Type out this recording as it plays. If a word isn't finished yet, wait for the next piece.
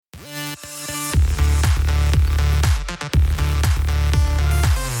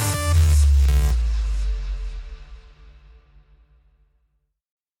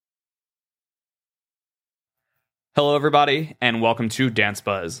Hello, everybody, and welcome to Dance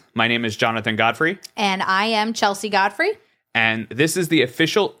Buzz. My name is Jonathan Godfrey. And I am Chelsea Godfrey. And this is the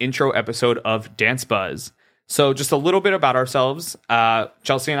official intro episode of Dance Buzz. So just a little bit about ourselves.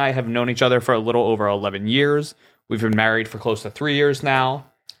 Chelsea and I have known each other for a little over 11 years. We've been married for close to 3 years now.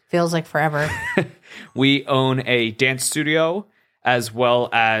 Feels like forever. We own a dance studio, as well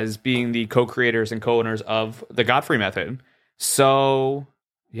as being the co-creators and co-owners of the Godfrey Method. So...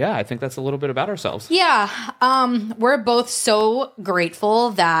 yeah, I think that's a little bit about ourselves. Yeah, we're both so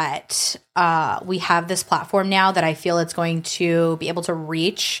grateful that we have this platform now that I feel it's going to be able to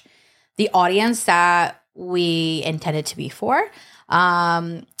reach the audience that we intended to be for.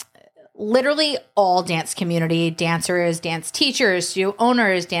 Literally all dance community, dancers, dance teachers, studio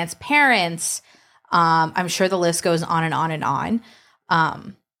owners, dance parents. I'm sure the list goes on and on and on.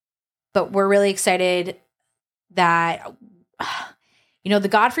 But we're really excited that... you know, the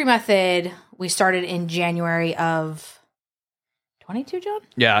Godfrey Method, we started in January of 22, John?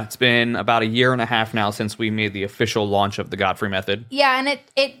 Yeah, it's been about a year and a half now since we made the official launch of the Godfrey Method. Yeah, and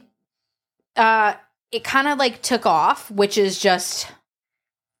it kind of like took off, which is just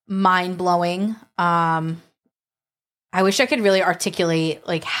mind-blowing. I wish I could really articulate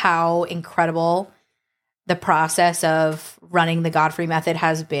like how incredible the process of running the Godfrey Method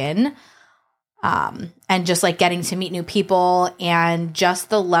has been. And just like getting to meet new people and just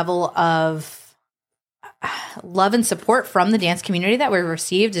the level of love and support from the dance community that we've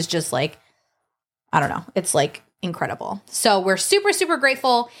received is just like, I don't know, it's like incredible. So we're super, super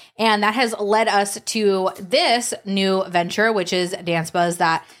grateful. And that has led us to this new venture, which is Dance Buzz,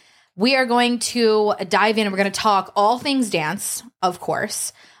 that we are going to dive in and we're going to talk all things dance, of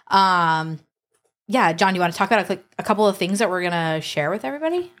course. Yeah, John, you want to talk about a couple of things that we're going to share with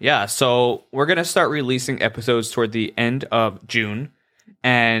everybody? Yeah, so we're going to start releasing episodes toward the end of June,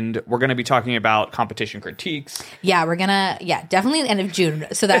 and we're going to be talking about competition critiques. Yeah, definitely the end of June,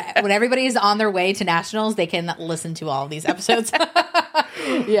 so that when everybody's on their way to nationals, they can listen to all of these episodes.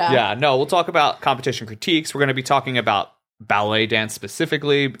 Yeah, we'll talk about competition critiques. We're going to be talking about ballet dance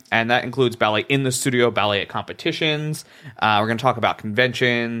specifically, and that includes ballet in the studio, ballet at competitions. We're going to talk about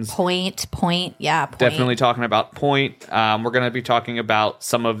conventions. Pointe. Definitely talking about pointe. We're going to be talking about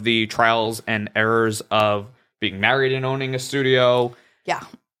some of the trials and errors of being married and owning a studio. Yeah.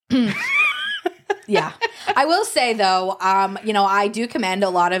 Yeah. I will say, though, I do commend a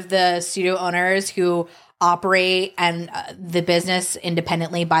lot of the studio owners who operate and the business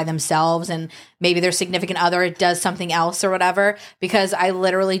independently by themselves, and maybe their significant other does something else or whatever, because I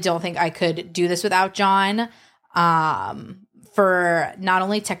literally don't think I could do this without John, for not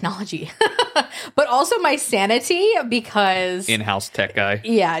only technology, but also my sanity, because... in-house tech guy.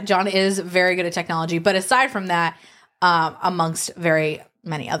 Yeah, John is very good at technology, but aside from that, amongst very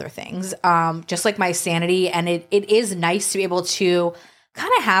many other things, just like my sanity, and it is nice to be able to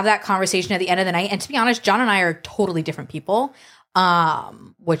kind of have that conversation at the end of the night. And to be honest, John and I are totally different people,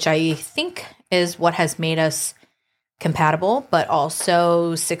 which I think is what has made us compatible, but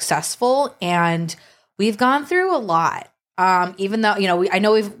also successful. And we've gone through a lot. Even though, I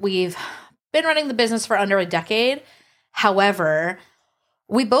know we've been running the business for under a decade. However,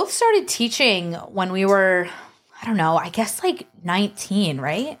 we both started teaching when we were, I don't know, I guess like 19,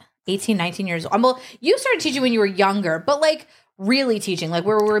 right? 18, 19 years old. Well, you started teaching when you were younger, but like really teaching, like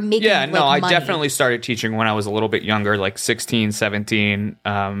where we're making money. I definitely started teaching when I was a little bit younger, like 16, 17,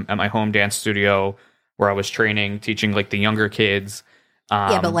 at my home dance studio where I was teaching like the younger kids.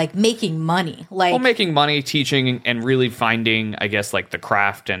 But like making money. Making money, teaching, and really finding, I guess, like the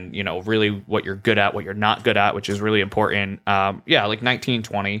craft and, really what you're good at, what you're not good at, which is really important. Like 19,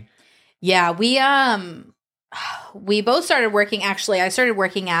 20. Yeah, we both started working, actually. I started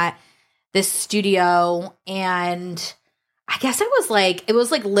working at this studio, and I guess it was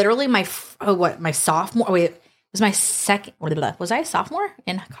like literally my sophomore. Wait, it was my second. Was I a sophomore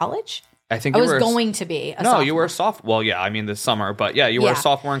in college? I think I was going to be. Sophomore. You were a sophomore. Well, yeah, I mean this summer, but yeah, you were a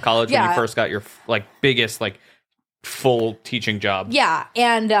sophomore in college when you first got your like biggest like full teaching job. Yeah,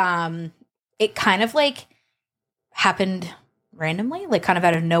 and it kind of like happened randomly, like kind of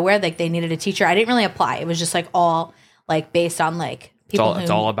out of nowhere. Like they needed a teacher. I didn't really apply. It was just like all like based on like. It's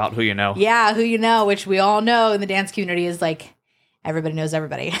all about who you know. Yeah, who you know, which we all know in the dance community is like everybody knows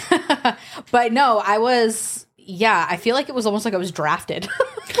everybody. But no, I feel like it was almost like I was drafted.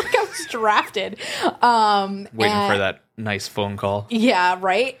 Waiting for that nice phone call. Yeah,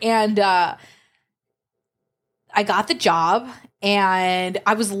 right. And I got the job, and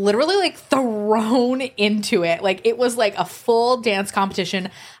I was literally like thrown into it. Like it was like a full dance competition.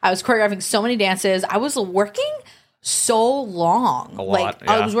 I was choreographing so many dances. I was working so long. A lot,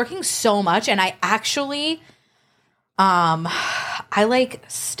 yeah. I was working so much, and I actually I like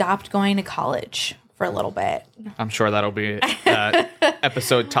stopped going to college for a little bit. I'm sure that'll be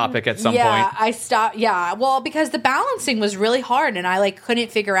episode topic at some point. I stopped. Yeah. Well, because the balancing was really hard and I like couldn't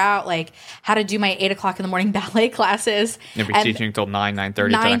figure out like how to do my 8 o'clock in the morning ballet classes. You'll be teaching until 9:30,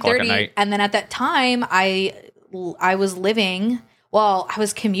 10 o'clock at night. And then at that time I was living, well, I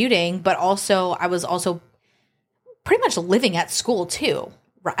was commuting, but also I was also pretty much living at school too.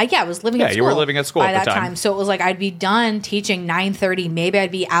 Right. Yeah, I was living at school. Yeah, you were living at school by at the that time. So it was like I'd be done teaching 9:30. Maybe I'd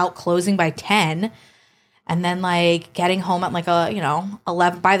be out closing by 10. And then like getting home at like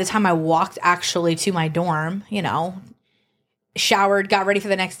 11. By the time I walked actually to my dorm, showered, got ready for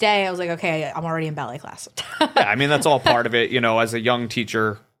the next day, I was like, okay, I'm already in ballet class. Yeah, I mean, that's all part of it. As a young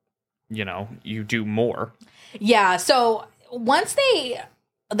teacher, you do more. Yeah. So once they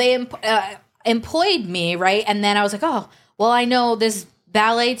employed me, right? And then I was like, oh, well, I know this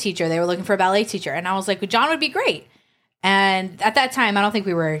ballet teacher. They were looking for a ballet teacher. And I was like, well, John would be great. And at that time, I don't think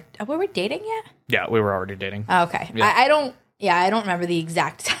we were dating yet? Yeah, we were already dating. Okay. Yeah. I don't remember the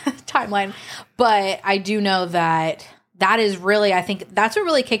exact timeline, but I do know that is really, I think that's what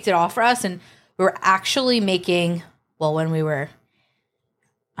really kicked it off for us. And we were actually making, well, when we were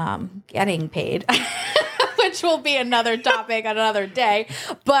getting paid, which will be another topic on another day,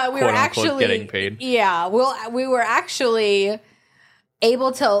 but we Quote, were actually getting paid. Yeah. We were actually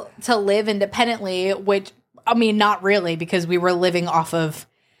able to live independently, which, I mean, not really, because we were living off of,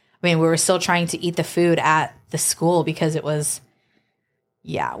 we were still trying to eat the food at the school because it was,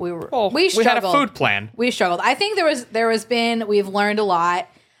 we struggled. We had a food plan. We struggled. I think we've learned a lot.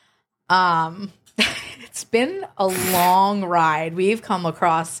 It's been a long ride. We've come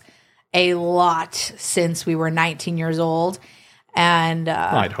across a lot since we were 19 years old. And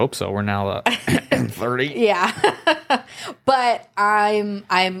well, I'd hope so. We're now 30. Yeah. But I'm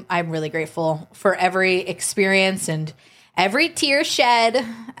really grateful for every experience and every tear shed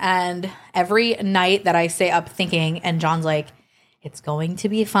and every night that I stay up thinking, and John's like, it's going to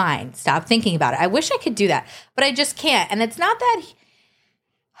be fine. Stop thinking about it. I wish I could do that, but I just can't. And it's not that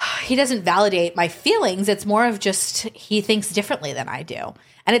he doesn't validate my feelings. It's more of just he thinks differently than I do.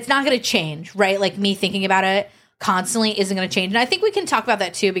 And it's not going to change, right? Like me thinking about it constantly isn't going to change. And I think we can talk about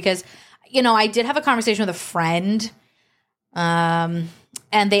that too, because, I did have a conversation with a friend and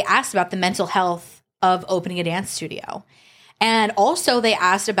they asked about the mental health of opening a dance studio. And also they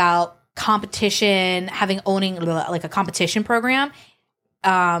asked about competition, owning like a competition program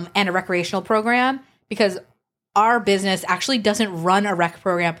and a recreational program, because our business actually doesn't run a rec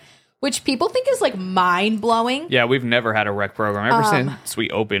program, which people think is like mind blowing. Yeah, we've never had a rec program. Ever since we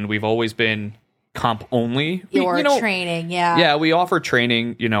opened, we've always been comp only. Training, yeah. Yeah, we offer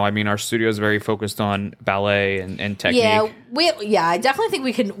training. Our studio is very focused on ballet and technique. Yeah, I definitely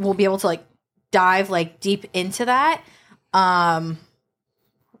think we'll be able to like dive like deep into that.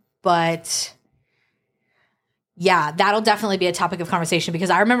 But yeah, that'll definitely be a topic of conversation, because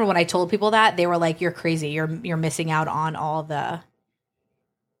I remember when I told people that, they were like, you're crazy. You're missing out on all the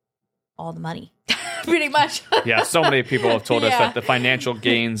money. Pretty much. Yeah, so many people have told us that the financial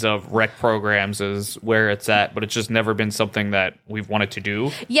gains of rec programs is where it's at, but it's just never been something that we've wanted to do.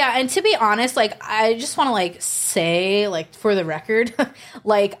 Yeah, and to be honest, like, I just want to like say, like, for the record,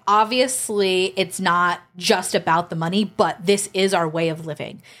 like, obviously it's not just about the money, but this is our way of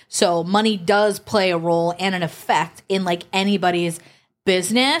living. So money does play a role and an effect in like anybody's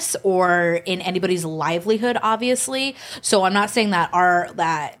business or in anybody's livelihood, obviously. So I'm not saying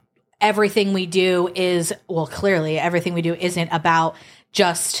that everything we do is, well, clearly everything we do isn't about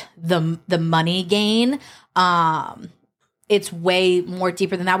just the money gain. It's way more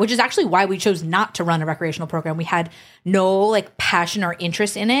deeper than that, which is actually why we chose not to run a recreational program. We had no like passion or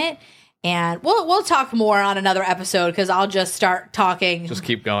interest in it. And we'll talk more on another episode, because I'll just start talking. Just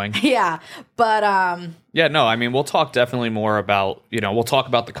keep going. Yeah. But yeah, no, we'll talk definitely more about, we'll talk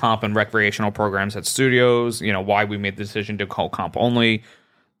about the comp and recreational programs at studios, why we made the decision to call comp only.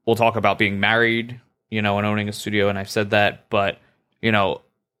 We'll talk about being married, and owning a studio, and I've said that. But,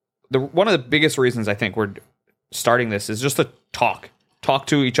 one of the biggest reasons I think we're starting this is just to talk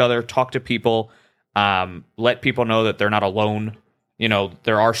to each other, talk to people, let people know that they're not alone.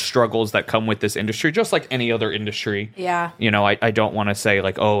 There are struggles that come with this industry, just like any other industry. Yeah. I don't want to say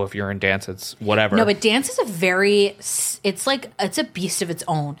like, oh, if you're in dance, it's whatever. No, but dance is it's a beast of its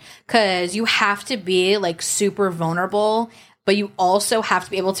own, because you have to be like super vulnerable, but you also have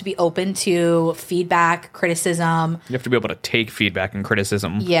to be able to be open to feedback, criticism. You have to be able to take feedback and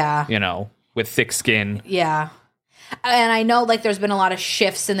criticism. Yeah. With thick skin. Yeah. And I know like there's been a lot of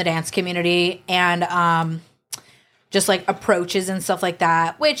shifts in the dance community and just like approaches and stuff like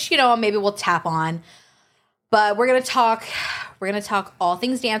that, which, maybe we'll tap on. But we're going to talk all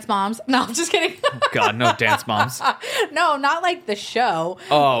things Dance Moms. No, I'm just kidding. God, no Dance Moms. No, not like the show.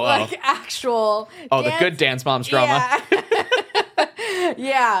 Like actual. Oh, the good Dance Moms drama. Yeah.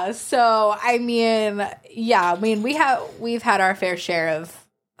 Yeah. So, I mean, we've had our fair share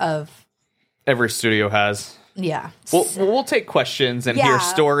of every studio has. Yeah. We'll take questions and hear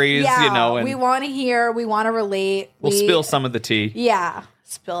stories, and we want to hear, we want to relate. We'll spill some of the tea. Yeah.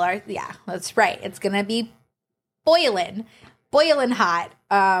 That's right. It's going to be boiling hot.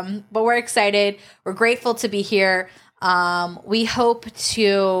 But we're excited. We're grateful to be here. We hope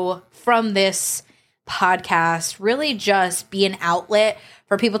to, from this podcast, really just be an outlet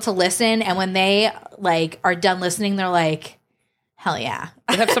for people to listen. And when they are done listening, they're like, hell yeah.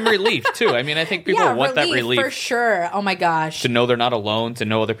 They have some relief too. I mean, I think people want that relief. For sure. Oh my gosh. To know they're not alone, to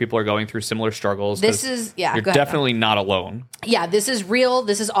know other people are going through similar struggles. You're definitely not alone. Yeah, this is real.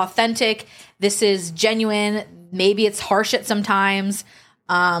 This is authentic. This is genuine. Maybe it's harsh at sometimes.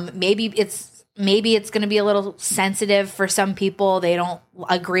 Maybe it's going to be a little sensitive for some people. They don't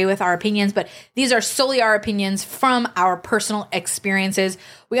agree with our opinions, but these are solely our opinions from our personal experiences.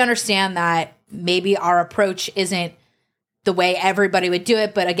 We understand that maybe our approach isn't the way everybody would do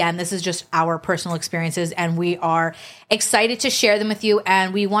it. But again, this is just our personal experiences, and we are excited to share them with you.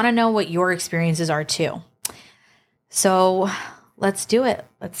 And we want to know what your experiences are too. So let's do it.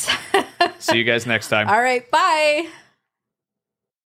 See you guys next time. All right. Bye.